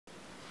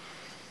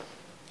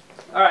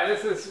All right,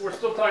 we're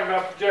still talking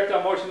about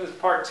projectile motion. This is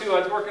part 2. I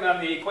was working on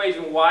the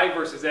equation y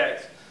versus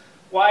x.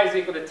 Y is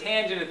equal to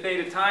tangent of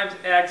theta times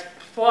x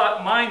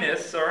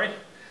minus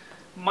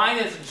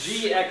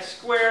gx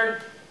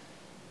squared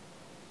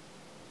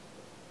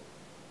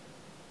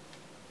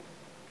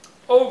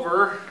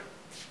over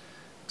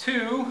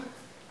 2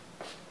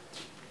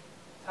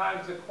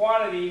 times the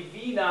quantity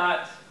v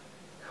naught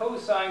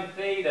cosine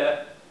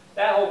theta,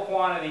 that whole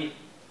quantity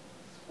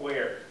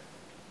squared.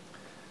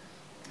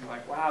 You're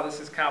like, wow,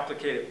 this is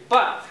complicated.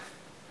 But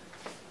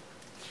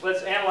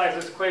let's analyze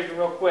this equation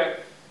real quick.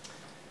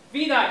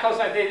 V naught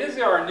cosine theta, this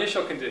is our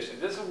initial condition.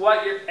 This is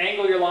what your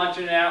angle you're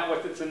launching at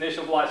with its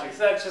initial velocity. So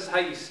that's just how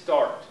you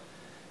start.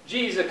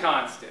 G is a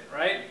constant,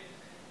 right?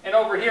 And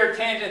over here,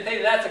 tangent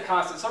theta, that's a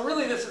constant. So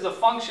really this is a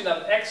function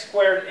of x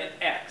squared and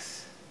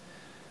x.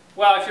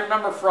 Well, if you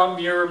remember from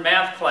your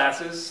math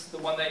classes, the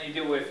one that you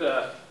do with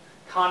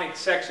conic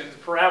sections,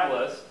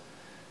 parabolas,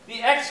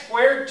 the x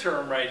squared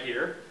term right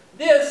here,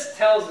 this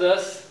tells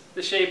us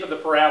the shape of the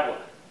parabola.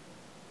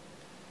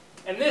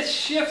 And this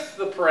shifts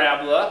the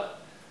parabola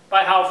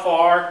by how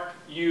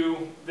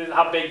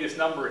big this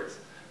number is.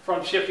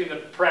 From shifting the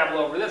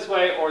parabola over this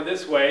way or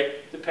this way,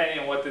 depending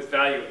on what this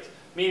value is.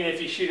 Meaning if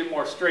you shoot it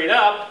more straight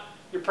up,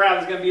 your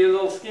parabola is going to be a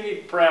little skinny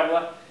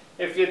parabola.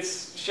 If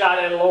it's shot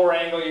at a lower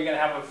angle, you're going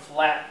to have a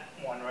flat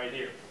one right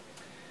here.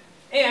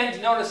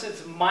 And notice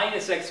it's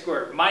minus x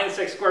squared. Minus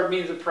x squared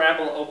means the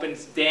parabola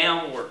opens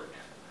downward,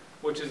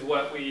 which is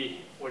what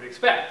we would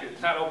expect.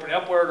 It's not opening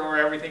upward or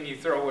everything you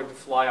throw would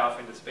fly off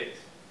into space.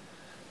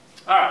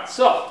 All right,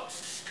 so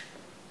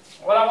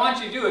what I want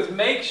you to do is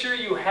make sure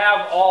you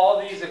have all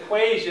these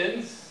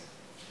equations,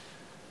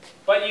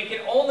 but you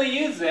can only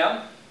use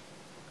them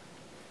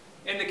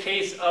in the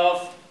case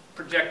of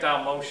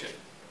projectile motion.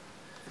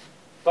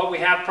 But we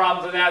have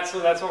problems with that, so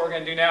that's what we're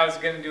going to do now, is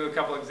going to do a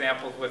couple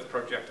examples with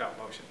projectile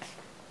motion.